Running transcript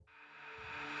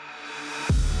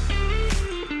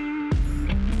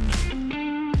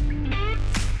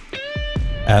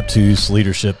Aptus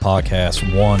Leadership Podcast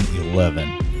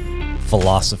 111,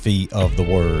 Philosophy of the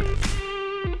Word.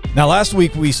 Now, last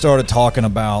week we started talking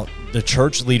about the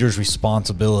church leader's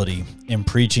responsibility in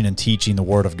preaching and teaching the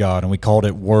Word of God, and we called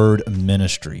it Word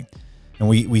Ministry. And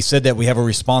we said that we have a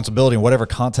responsibility in whatever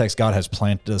context God has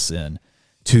planted us in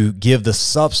to give the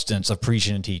substance of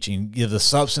preaching and teaching, give the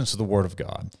substance of the Word of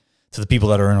God to the people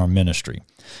that are in our ministry.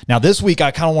 Now, this week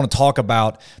I kind of want to talk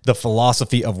about the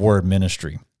philosophy of word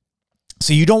ministry.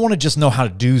 So you don't want to just know how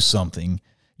to do something.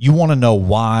 You want to know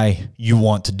why you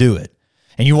want to do it.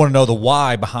 And you want to know the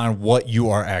why behind what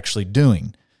you are actually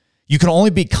doing. You can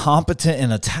only be competent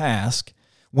in a task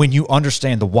when you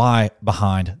understand the why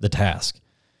behind the task.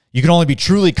 You can only be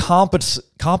truly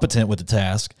competent with the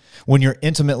task when you're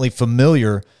intimately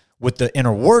familiar with the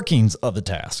inner workings of the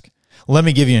task. Let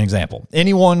me give you an example.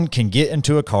 Anyone can get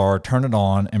into a car, turn it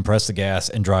on, and press the gas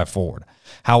and drive forward.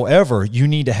 However, you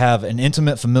need to have an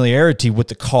intimate familiarity with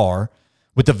the car,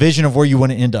 with the vision of where you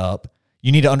want to end up.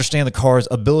 You need to understand the car's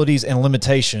abilities and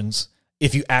limitations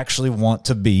if you actually want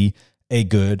to be a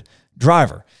good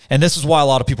driver. And this is why a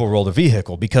lot of people roll their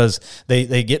vehicle, because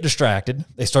they get distracted,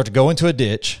 they start to go into a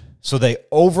ditch, so they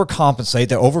overcompensate,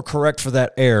 they overcorrect for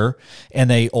that error, and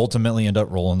they ultimately end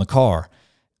up rolling the car.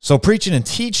 So preaching and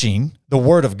teaching the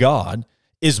Word of God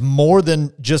is more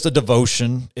than just a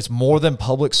devotion. It's more than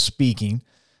public speaking.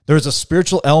 There's a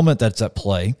spiritual element that's at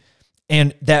play,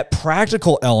 and that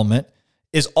practical element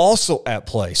is also at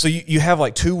play. So you have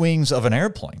like two wings of an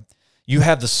airplane. You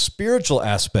have the spiritual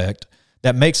aspect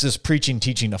that makes this preaching,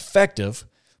 teaching effective,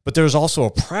 but there's also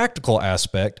a practical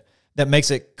aspect that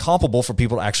makes it comparable for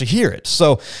people to actually hear it.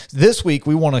 So this week,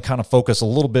 we want to kind of focus a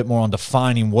little bit more on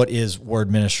defining what is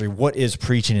word ministry, what is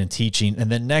preaching and teaching.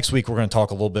 And then next week, we're going to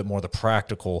talk a little bit more the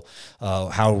practical,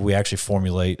 how we actually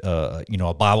formulate, a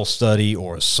Bible study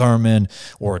or a sermon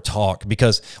or a talk,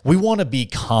 because we want to be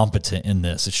competent in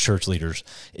this as church leaders.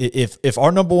 If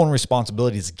our number one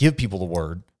responsibility is to give people the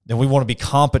word, then we want to be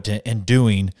competent in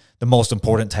doing the most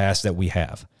important task that we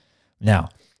have. Now,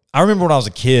 I remember when I was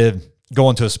a kid,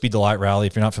 going to a Speed the Light rally.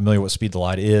 If you're not familiar with what Speed the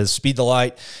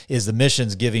Light is the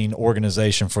missions giving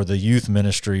organization for the youth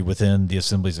ministry within the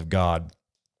Assemblies of God.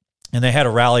 And they had a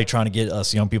rally trying to get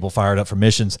us young people fired up for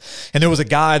missions. And there was a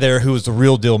guy there who was the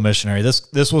real deal missionary.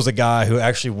 This was a guy who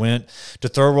actually went to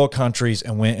third world countries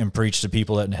and went and preached to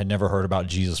people that had never heard about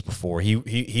Jesus before.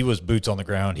 He was boots on the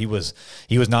ground. He was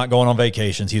not going on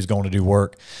vacations. He was going to do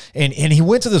work. And he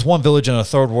went to this one village in a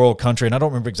third world country, and I don't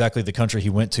remember exactly the country he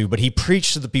went to, but he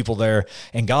preached to the people there,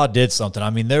 and God did something. I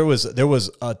mean, there was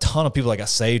a ton of people that got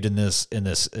saved in this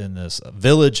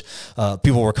village.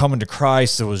 People were coming to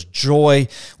Christ. There was joy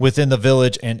within the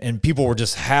village, and people were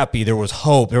just happy. There was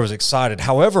hope. There was excited.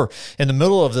 However, in the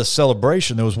middle of this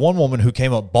celebration, there was one woman who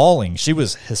came up bawling. She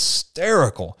was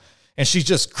hysterical, and she's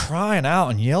just crying out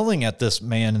and yelling at this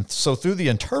man. And so through the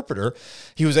interpreter,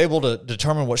 he was able to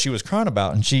determine what she was crying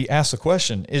about. And she asked the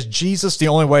question, "Is Jesus the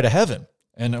only way to heaven?"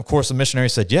 And of course, the missionary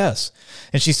said yes.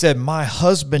 And she said, "My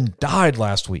husband died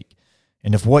last week.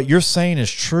 And if what you're saying is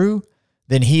true,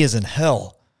 then he is in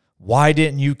hell. Why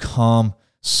didn't you come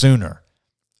sooner?"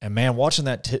 And man, watching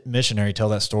that missionary tell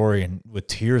that story and with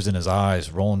tears in his eyes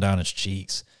rolling down his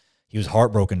cheeks, he was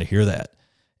heartbroken to hear that.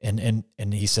 And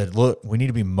he said, "Look, we need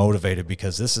to be motivated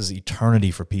because this is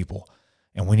eternity for people,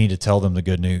 and we need to tell them the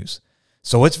good news."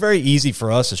 So it's very easy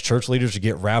for us as church leaders to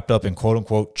get wrapped up in quote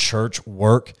unquote church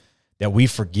work that we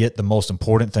forget the most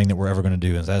important thing that we're ever going to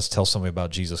do, and that's tell somebody about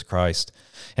Jesus Christ.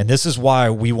 And this is why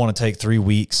we want to take 3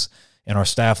 weeks in our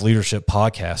staff leadership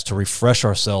podcast to refresh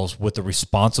ourselves with the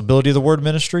responsibility of the word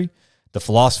ministry, the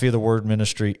philosophy of the word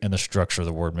ministry, and the structure of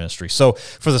the word ministry. So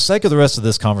for the sake of the rest of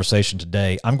this conversation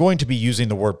today, I'm going to be using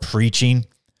the word preaching,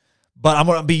 but I'm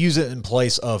going to be using it in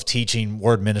place of teaching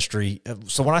word ministry.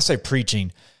 So when I say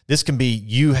preaching, this can be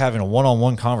you having a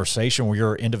one-on-one conversation where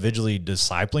you're individually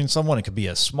discipling someone. It could be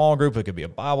a small group, it could be a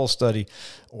Bible study,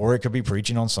 or it could be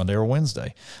preaching on Sunday or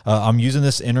Wednesday. I'm using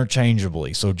this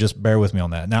interchangeably, so just bear with me on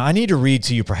that. Now, I need to read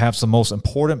to you perhaps the most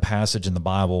important passage in the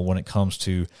Bible when it comes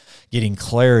to getting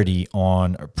clarity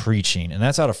on preaching, and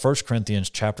that's out of 1 Corinthians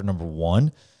chapter number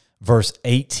 1, verse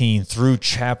 18 through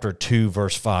chapter 2,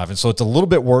 verse 5. And so it's a little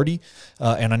bit wordy,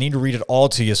 and I need to read it all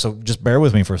to you, so just bear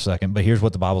with me for a second. But here's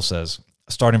what the Bible says,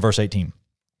 starting in verse 18.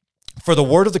 "For the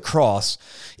word of the cross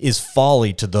is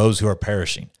folly to those who are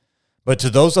perishing, but to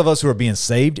those of us who are being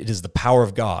saved, it is the power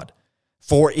of God.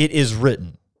 For it is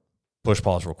written," push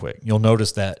pause real quick. You'll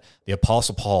notice that the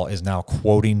Apostle Paul is now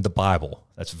quoting the Bible.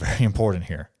 That's very important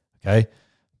here, okay?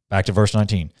 Back to verse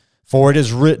 19. "For it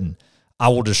is written, I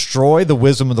will destroy the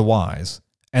wisdom of the wise,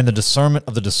 and the discernment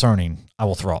of the discerning I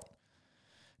will thwart.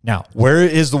 Now, where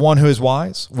is the one who is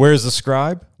wise? Where is the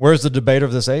scribe? Where is the debater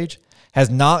of this age? Has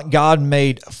not God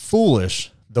made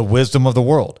foolish the wisdom of the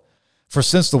world? For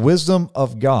since the wisdom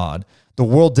of God, the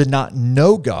world did not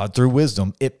know God through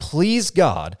wisdom, it pleased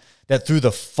God that through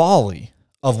the folly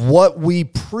of what we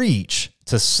preach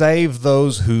to save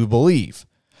those who believe.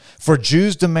 For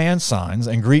Jews demand signs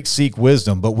and Greeks seek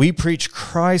wisdom, but we preach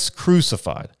Christ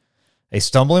crucified, a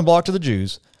stumbling block to the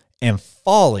Jews and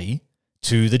folly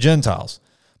to the Gentiles.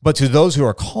 But to those who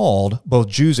are called, both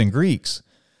Jews and Greeks,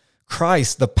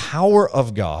 Christ, the power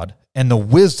of God and the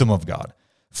wisdom of God.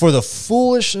 For the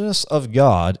foolishness of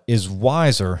God is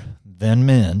wiser than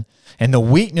men, and the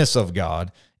weakness of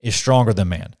God is stronger than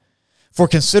man. For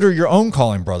consider your own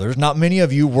calling, brothers. Not many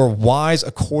of you were wise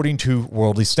according to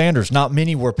worldly standards. Not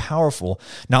many were powerful.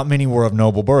 Not many were of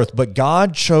noble birth. But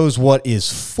God chose what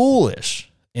is foolish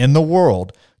in the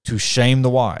world to shame the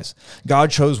wise.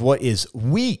 God chose what is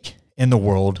weak in the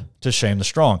world to shame the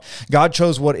strong. God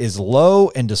chose what is low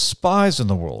and despised in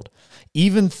the world,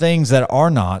 even things that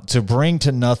are not, to bring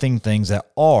to nothing things that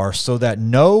are, so that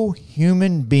no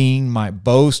human being might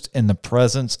boast in the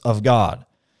presence of God.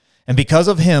 And because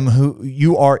of him who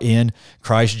you are in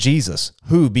Christ Jesus,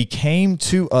 who became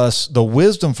to us the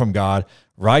wisdom from God,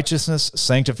 righteousness,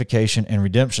 sanctification, and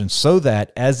redemption, so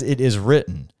that, as it is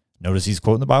written, notice he's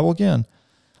quoting the Bible again,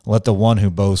 let the one who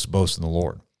boasts boast in the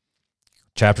Lord.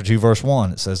 Chapter 2, verse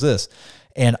 1, it says this,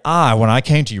 and I, when I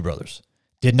came to you, brothers,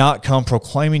 did not come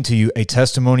proclaiming to you a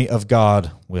testimony of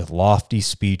God with lofty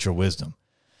speech or wisdom.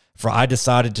 For I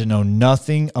decided to know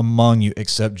nothing among you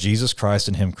except Jesus Christ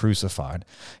and him crucified.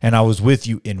 And I was with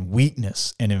you in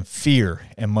weakness and in fear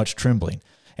and much trembling.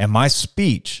 And my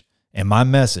speech and my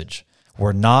message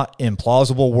were not in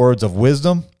plausible words of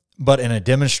wisdom, but in a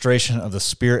demonstration of the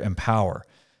Spirit and power,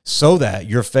 so that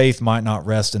your faith might not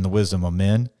rest in the wisdom of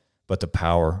men, but the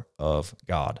power of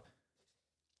God.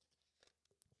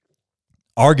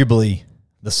 Arguably,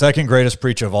 the second greatest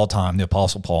preacher of all time, the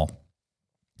Apostle Paul,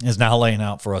 is now laying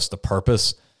out for us the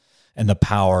purpose and the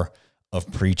power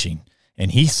of preaching.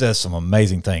 And he says some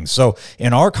amazing things. So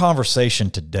in our conversation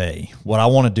today, what I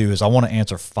want to do is I want to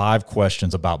answer 5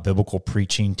 questions about biblical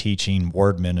preaching, teaching,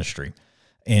 word ministry.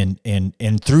 And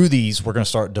through these, we're going to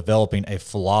start developing a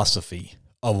philosophy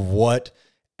of what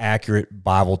accurate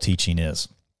Bible teaching is.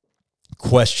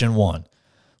 Question 1,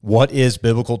 what is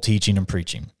biblical teaching and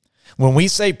preaching? When we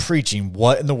say preaching,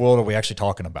 what in the world are we actually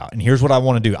talking about? And here's what I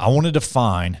want to do. I want to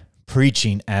define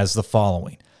preaching as the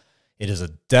following. It is a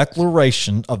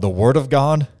declaration of the word of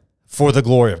God for the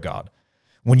glory of God.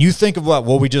 When you think about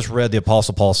what we just read the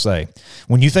Apostle Paul say,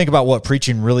 when you think about what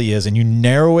preaching really is and you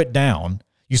narrow it down,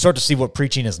 you start to see what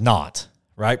preaching is not,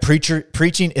 right?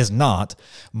 Preaching is not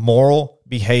moral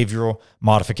behavioral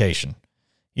modification.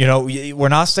 You know, we're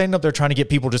not standing up there trying to get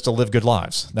people just to live good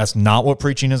lives. That's not what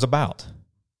preaching is about.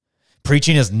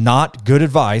 Preaching is not good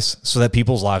advice so that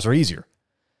people's lives are easier.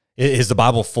 Is the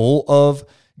Bible full of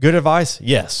good advice?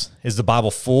 Yes. Is the Bible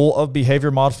full of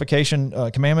behavior modification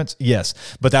commandments? Yes.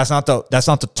 But that's not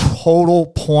the total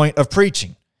point of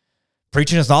preaching.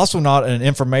 Preaching is also not an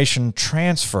information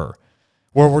transfer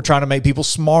where we're trying to make people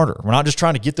smarter. We're not just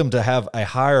trying to get them to have a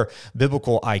higher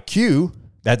biblical IQ.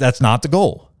 That's not the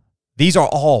goal. These are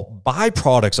all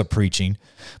byproducts of preaching,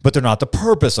 but they're not the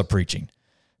purpose of preaching.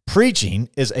 Preaching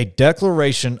is a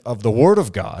declaration of the word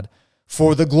of God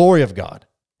for the glory of God.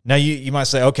 Now, you might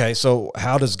say, okay, so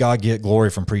how does God get glory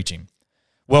from preaching?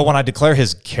 Well, when I declare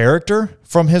his character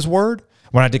from his word,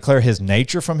 when I declare his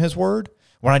nature from his word,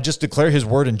 when I just declare his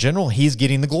word in general, he's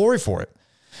getting the glory for it.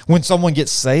 When someone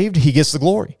gets saved, he gets the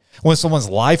glory. When someone's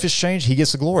life is changed, he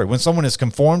gets the glory. When someone is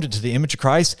conformed into the image of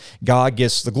Christ, God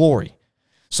gets the glory.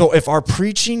 So if our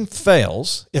preaching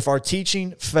fails, if our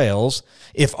teaching fails,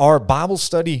 if our Bible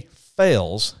study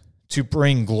fails to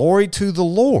bring glory to the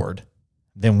Lord,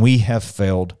 then we have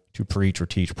failed to preach or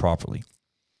teach properly.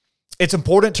 It's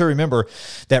important to remember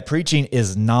that preaching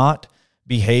is not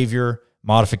behavior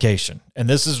modification. And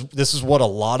this is what a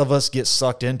lot of us get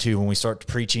sucked into when we start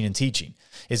preaching and teaching,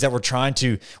 is that we're trying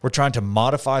to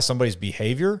modify somebody's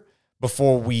behavior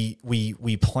before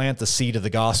we plant the seed of the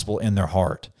gospel in their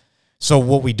heart. So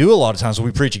what we do a lot of times is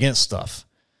we preach against stuff.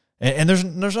 And there's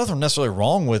nothing necessarily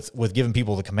wrong with giving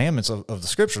people the commandments of the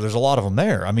Scripture. There's a lot of them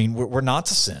there. I mean, we're not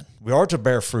to sin. We are to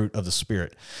bear fruit of the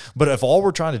Spirit. But if all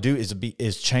we're trying to do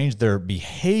is change their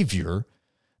behavior,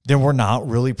 then we're not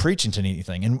really preaching to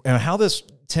anything. And how this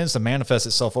tends to manifest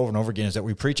itself over and over again is that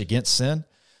we preach against sin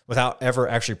without ever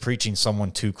actually preaching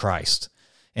someone to Christ.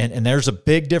 And there's a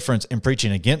big difference in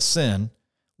preaching against sin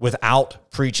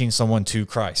without preaching someone to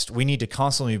Christ. We need to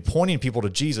constantly be pointing people to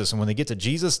Jesus, and when they get to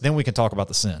Jesus, then we can talk about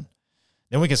the sin.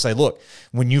 Then we can say, look,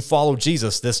 when you follow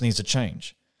Jesus, this needs to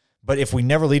change. But if we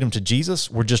never lead them to Jesus,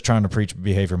 we're just trying to preach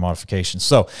behavior modification.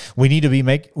 So we need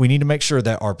to make sure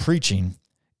that our preaching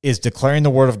is declaring the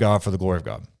word of God for the glory of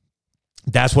God.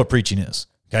 That's what preaching is.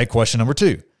 Okay, question number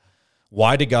 2.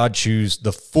 Why did God choose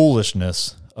the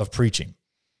foolishness of preaching?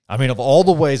 I mean, of all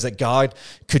the ways that God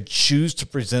could choose to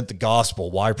present the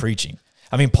gospel, why preaching?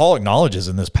 I mean, Paul acknowledges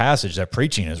in this passage that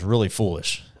preaching is really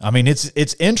foolish. I mean,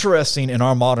 it's interesting in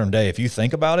our modern day, if you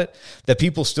think about it, that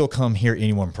people still come hear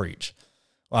anyone preach.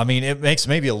 I mean, it makes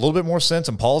maybe a little bit more sense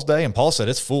in Paul's day, and Paul said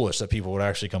it's foolish that people would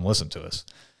actually come listen to us.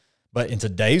 But in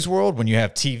today's world, when you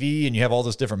have TV and you have all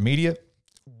this different media,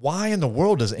 why in the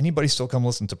world does anybody still come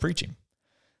listen to preaching?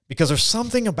 Because there's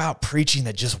something about preaching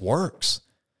that just works.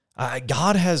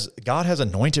 God has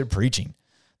anointed preaching.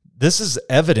 This is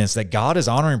evidence that God is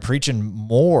honoring preaching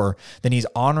more than he's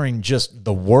honoring just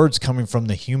the words coming from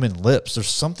the human lips. There's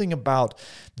something about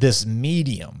this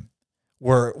medium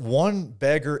where one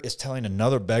beggar is telling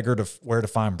another beggar where to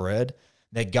find bread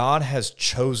that God has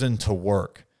chosen to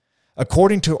work.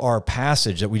 According to our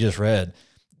passage that we just read,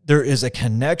 there is a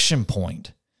connection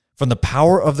point from the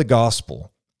power of the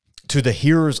gospel to the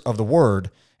hearers of the word,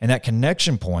 and that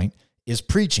connection point is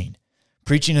preaching.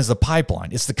 Preaching is the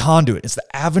pipeline. It's the conduit. It's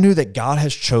the avenue that God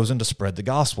has chosen to spread the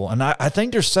gospel. And I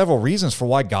think there's several reasons for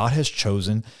why God has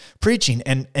chosen preaching.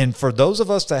 And for those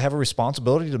of us that have a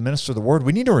responsibility to minister the word,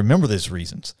 we need to remember these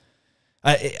reasons.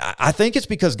 I think it's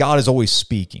because God is always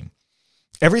speaking.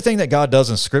 Everything that God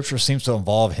does in Scripture seems to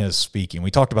involve his speaking.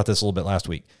 We talked about this a little bit last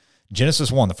week.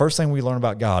 Genesis 1, the first thing we learn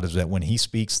about God is that when he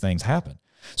speaks, things happen.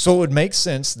 So it would make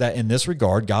sense that in this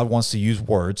regard, God wants to use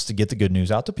words to get the good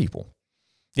news out to people.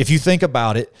 If you think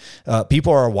about it,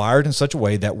 people are wired in such a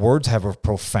way that words have a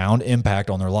profound impact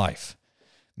on their life.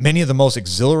 Many of the most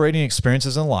exhilarating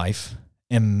experiences in life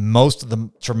and most of the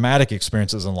traumatic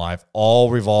experiences in life all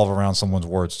revolve around someone's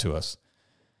words to us.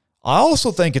 I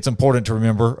also think it's important to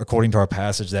remember, according to our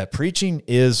passage, that preaching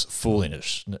is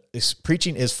foolishness.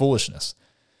 Preaching is foolishness.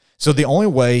 So the only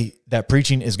way that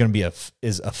preaching is going to be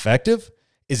effective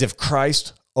is if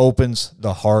Christ opens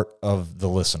the heart of the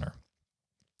listener.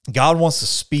 God wants to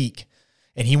speak,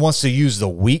 and he wants to use the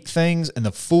weak things and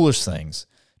the foolish things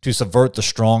to subvert the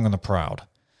strong and the proud.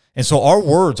 And so our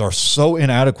words are so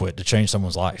inadequate to change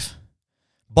someone's life.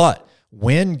 But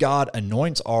when God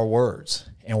anoints our words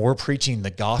and we're preaching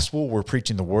the gospel, we're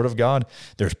preaching the word of God,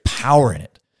 there's power in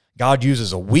it. God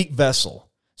uses a weak vessel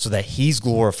so that he's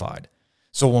glorified.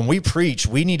 So when we preach,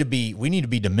 we need to be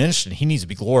diminished, and he needs to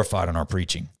be glorified in our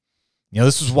preaching. You know,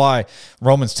 this is why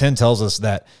Romans 10 tells us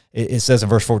that it says in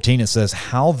verse 14, it says,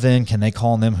 how then can they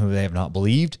call on them whom they have not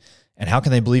believed? And how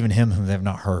can they believe in him whom they have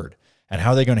not heard? And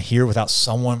how are they going to hear without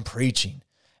someone preaching?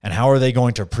 And how are they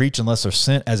going to preach unless they're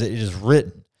sent? As it is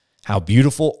written, how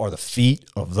beautiful are the feet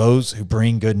of those who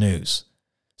bring good news.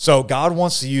 So God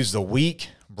wants to use the weak,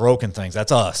 broken things,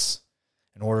 that's us,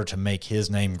 in order to make his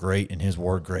name great and his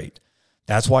word great.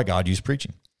 That's why God used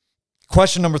preaching.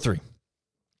 Question number 3.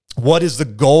 What is the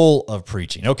goal of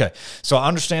preaching? Okay, so I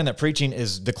understand that preaching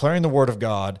is declaring the word of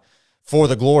God for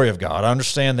the glory of God. I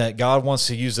understand that God wants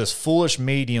to use this foolish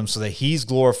medium so that he's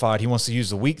glorified. He wants to use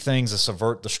the weak things to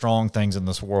subvert the strong things in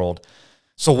this world.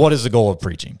 So what is the goal of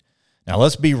preaching? Now,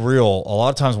 let's be real. A lot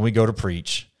of times when we go to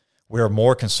preach, we are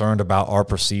more concerned about our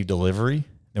perceived delivery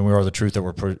than we are the truth that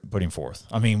we're putting forth.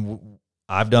 I mean,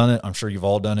 I've done it. I'm sure you've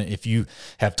all done it. If you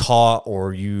have taught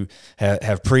or you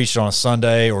have preached on a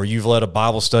Sunday or you've led a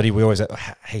Bible study, we always say,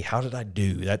 hey, how did I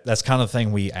do? That's kind of the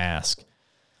thing we ask.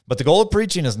 But the goal of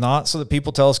preaching is not so that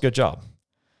people tell us good job.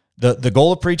 The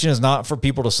goal of preaching is not for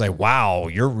people to say, wow,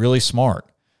 you're really smart.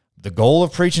 The goal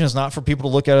of preaching is not for people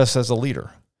to look at us as a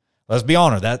leader. Let's be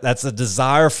honest, that's a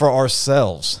desire for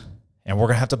ourselves, and we're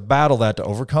going to have to battle that to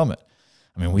overcome it.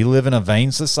 I mean, we live in a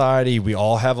vain society. We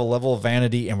all have a level of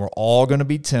vanity, and we're all going to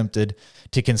be tempted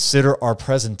to consider our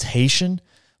presentation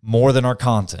more than our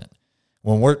content.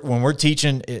 When we're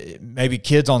teaching maybe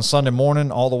kids on Sunday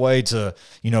morning all the way to,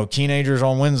 teenagers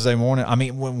on Wednesday morning, I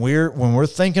mean, when we're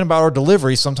thinking about our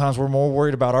delivery, sometimes we're more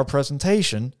worried about our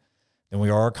presentation than we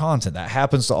are our content. That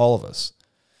happens to all of us.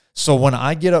 So when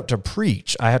I get up to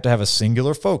preach, I have to have a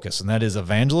singular focus, and that is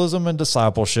evangelism and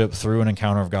discipleship through an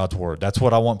encounter of God's word. That's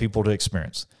what I want people to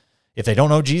experience. If they don't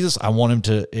know Jesus, I want them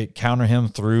to encounter him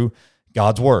through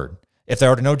God's word. If they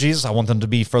already know Jesus, I want them to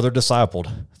be further discipled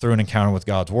through an encounter with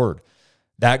God's word.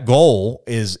 That goal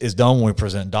is done when we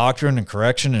present doctrine and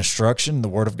correction and instruction, the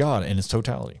word of God in its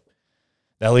totality.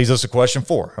 That leads us to question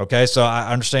 4. Okay, so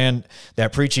I understand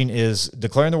that preaching is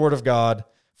declaring the word of God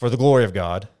for the glory of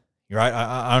God. You're right.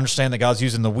 I understand that God's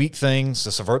using the weak things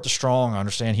to subvert the strong. I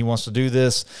understand he wants to do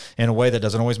this in a way that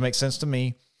doesn't always make sense to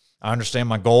me. I understand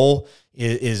my goal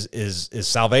is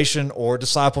salvation or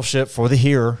discipleship for the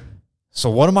hearer. So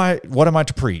what am I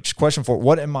to preach? Question 4,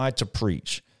 what am I to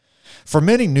preach? For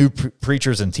many new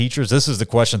preachers and teachers, this is the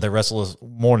question they wrestle with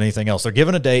more than anything else. They're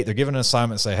given a date, they're given an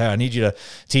assignment, say, hey, I need you to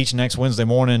teach next Wednesday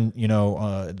morning,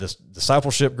 this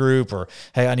discipleship group, or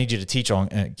hey, I need you to teach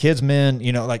on kids, men,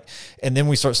 and then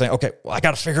we start saying, okay, well, I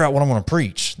got to figure out what I'm going to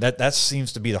preach. That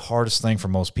seems to be the hardest thing for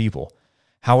most people.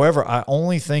 However, I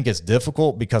only think it's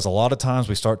difficult because a lot of times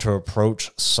we start to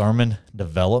approach sermon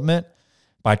development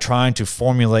by trying to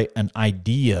formulate an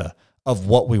idea of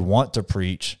what we want to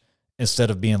preach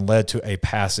instead of being led to a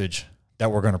passage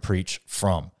that we're going to preach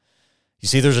from. You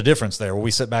see, there's a difference there where we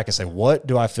sit back and say, what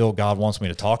do I feel God wants me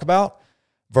to talk about?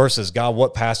 Versus, God,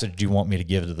 what passage do you want me to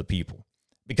give to the people?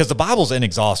 Because the Bible's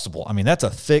inexhaustible. I mean, that's a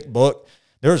thick book.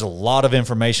 There's a lot of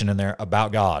information in there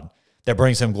about God that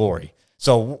brings him glory.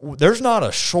 So there's not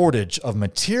a shortage of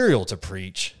material to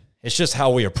preach. It's just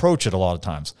how we approach it a lot of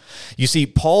times. You see,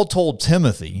 Paul told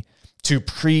Timothy to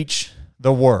preach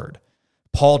the word.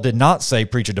 Paul did not say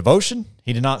preach a devotion.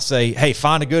 He did not say, hey,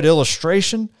 find a good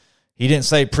illustration. He didn't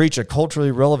say preach a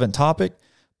culturally relevant topic.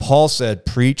 Paul said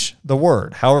preach the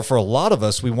word. However, for a lot of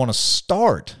us, we want to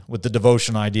start with the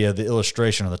devotion idea, the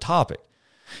illustration of the topic.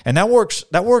 And that works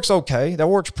okay. That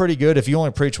works pretty good if you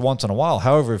only preach once in a while.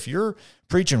 However, if you're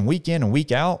preaching week in and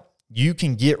week out, you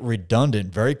can get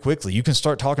redundant very quickly. You can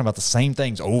start talking about the same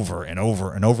things over and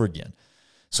over and over again.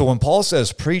 So when Paul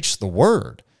says preach the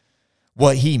word,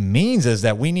 what he means is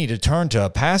that we need to turn to a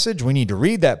passage, we need to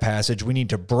read that passage, we need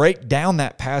to break down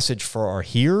that passage for our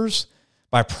hearers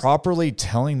by properly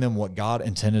telling them what God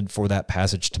intended for that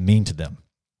passage to mean to them.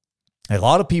 A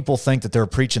lot of people think that they're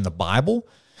preaching the Bible,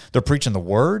 they're preaching the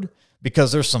word,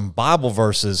 because there's some Bible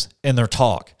verses in their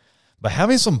talk. But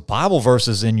having some Bible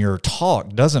verses in your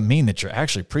talk doesn't mean that you're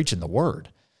actually preaching the word.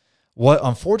 What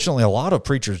unfortunately a lot of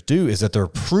preachers do is that they're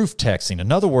proof texting.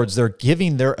 In other words, they're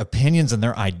giving their opinions and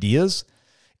their ideas,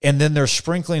 and then they're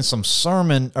sprinkling some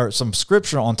sermon or some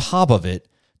scripture on top of it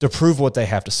to prove what they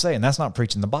have to say. And that's not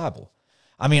preaching the Bible.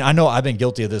 I mean, I know I've been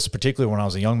guilty of this, particularly when I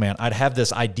was a young man. I'd have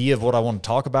this idea of what I want to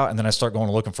talk about, and then I start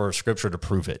going looking for a scripture to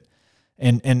prove it.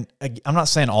 And I'm not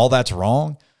saying all that's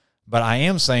wrong, but I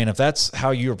am saying if that's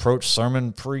how you approach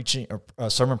sermon preaching or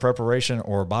sermon preparation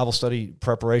or Bible study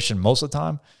preparation most of the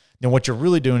time, then what you're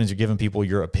really doing is you're giving people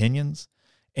your opinions,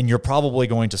 and you're probably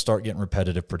going to start getting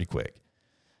repetitive pretty quick.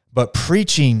 But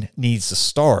preaching needs to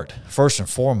start, first and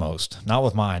foremost, not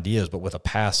with my ideas, but with a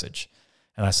passage.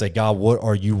 And I say, God, what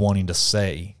are you wanting to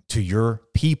say to your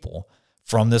people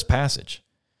from this passage?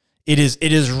 It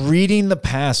is reading the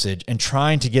passage and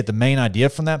trying to get the main idea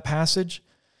from that passage,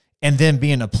 and then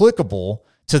being applicable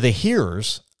to the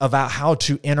hearers about how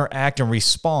to interact and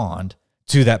respond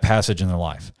to that passage in their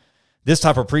life. This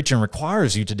type of preaching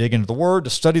requires you to dig into the word,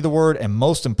 to study the word, and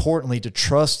most importantly, to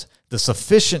trust the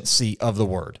sufficiency of the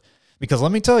word. Because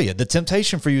let me tell you, the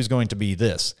temptation for you is going to be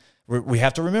this. We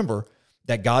have to remember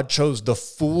that God chose the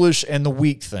foolish and the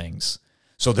weak things.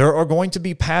 So there are going to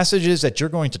be passages that you're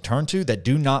going to turn to that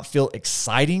do not feel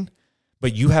exciting,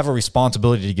 but you have a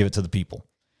responsibility to give it to the people.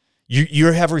 You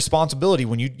have a responsibility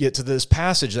when you get to this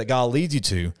passage that God leads you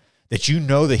to, that you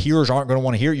know the hearers aren't going to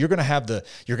want to hear. You're going to have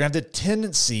the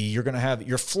tendency, you're going to have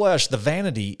your flesh, the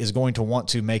vanity is going to want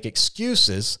to make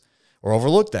excuses or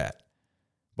overlook that.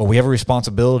 But we have a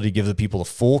responsibility to give the people the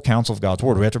full counsel of God's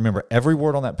word. We have to remember every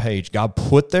word on that page God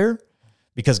put there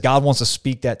because God wants to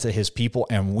speak that to his people,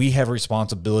 and we have a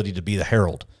responsibility to be the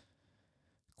herald.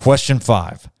 Question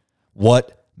 5,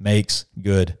 what makes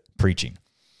good preaching?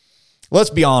 Let's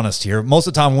be honest here. Most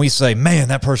of the time when we say, man,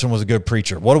 that person was a good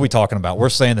preacher, what are we talking about? We're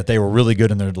saying that they were really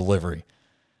good in their delivery.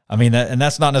 I mean,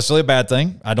 that's not necessarily a bad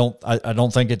thing. I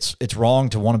don't think it's wrong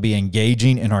to want to be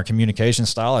engaging in our communication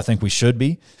style. I think we should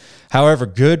be. However,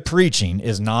 good preaching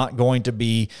is not going to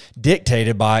be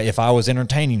dictated by if I was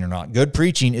entertaining or not. Good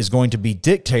preaching is going to be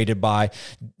dictated by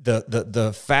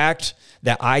the fact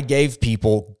that I gave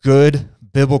people good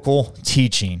biblical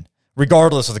teaching,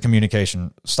 regardless of the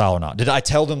communication style or not. Did I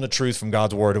tell them the truth from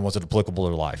God's word, and was it applicable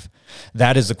to their life?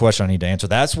 That is the question I need to answer.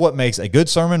 That's what makes a good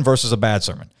sermon versus a bad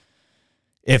sermon.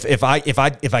 If I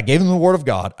gave them the word of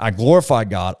God, I glorified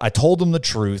God, I told them the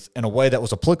truth in a way that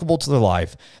was applicable to their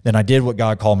life, then I did what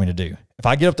God called me to do. If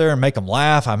I get up there and make them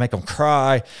laugh, I make them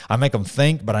cry, I make them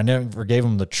think, but I never gave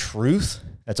them the truth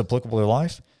that's applicable to their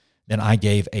life, then I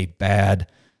gave a bad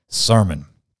sermon.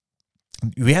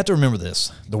 We have to remember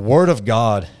this. The word of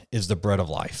God is the bread of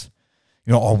life.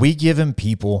 Are we giving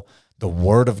people the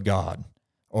word of God,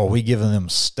 or are we giving them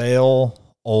stale,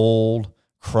 old,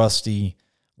 crusty,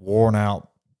 worn out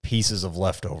pieces of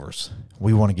leftovers.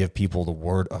 We want to give people the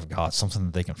Word of God, something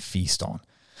that they can feast on.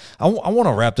 I want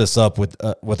to wrap this up with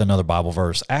another Bible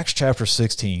verse, Acts chapter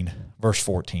 16, verse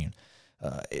 14.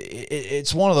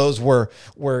 It's one of those where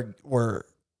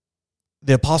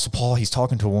the Apostle Paul, he's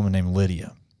talking to a woman named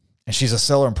Lydia, and she's a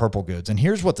seller in purple goods. And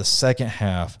here's what the second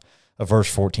half of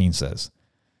verse 14 says.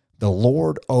 The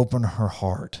Lord opened her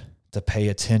heart to pay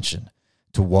attention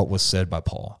to what was said by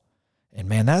Paul. And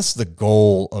man, that's the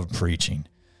goal of preaching.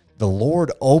 The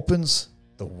Lord opens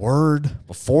the word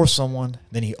before someone,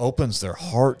 then he opens their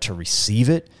heart to receive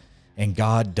it, and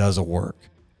God does a work.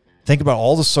 Think about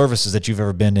all the services that you've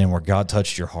ever been in where God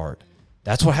touched your heart.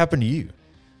 That's what happened to you.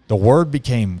 The word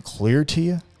became clear to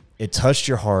you, it touched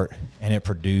your heart, and it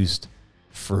produced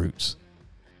fruits.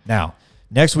 Now,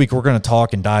 next week we're going to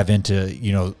talk and dive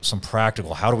into, some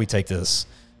practical, how do we take this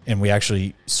and we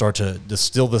actually start to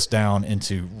distill this down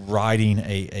into writing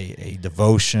a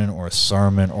devotion or a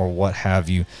sermon or what have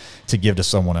you to give to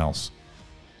someone else.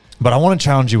 But I want to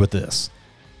challenge you with this.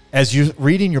 As you're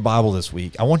reading your Bible this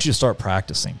week, I want you to start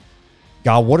practicing.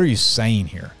 God, what are you saying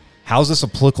here? How is this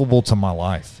applicable to my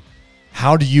life?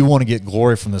 How do you want to get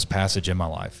glory from this passage in my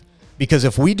life? Because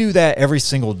if we do that every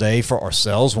single day for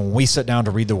ourselves, when we sit down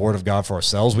to read the Word of God for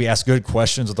ourselves, we ask good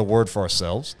questions of the Word for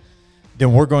ourselves,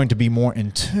 then we're going to be more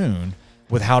in tune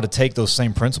with how to take those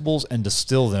same principles and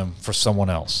distill them for someone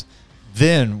else.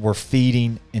 Then we're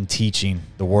feeding and teaching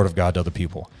the Word of God to other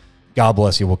people. God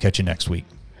bless you. We'll catch you next week.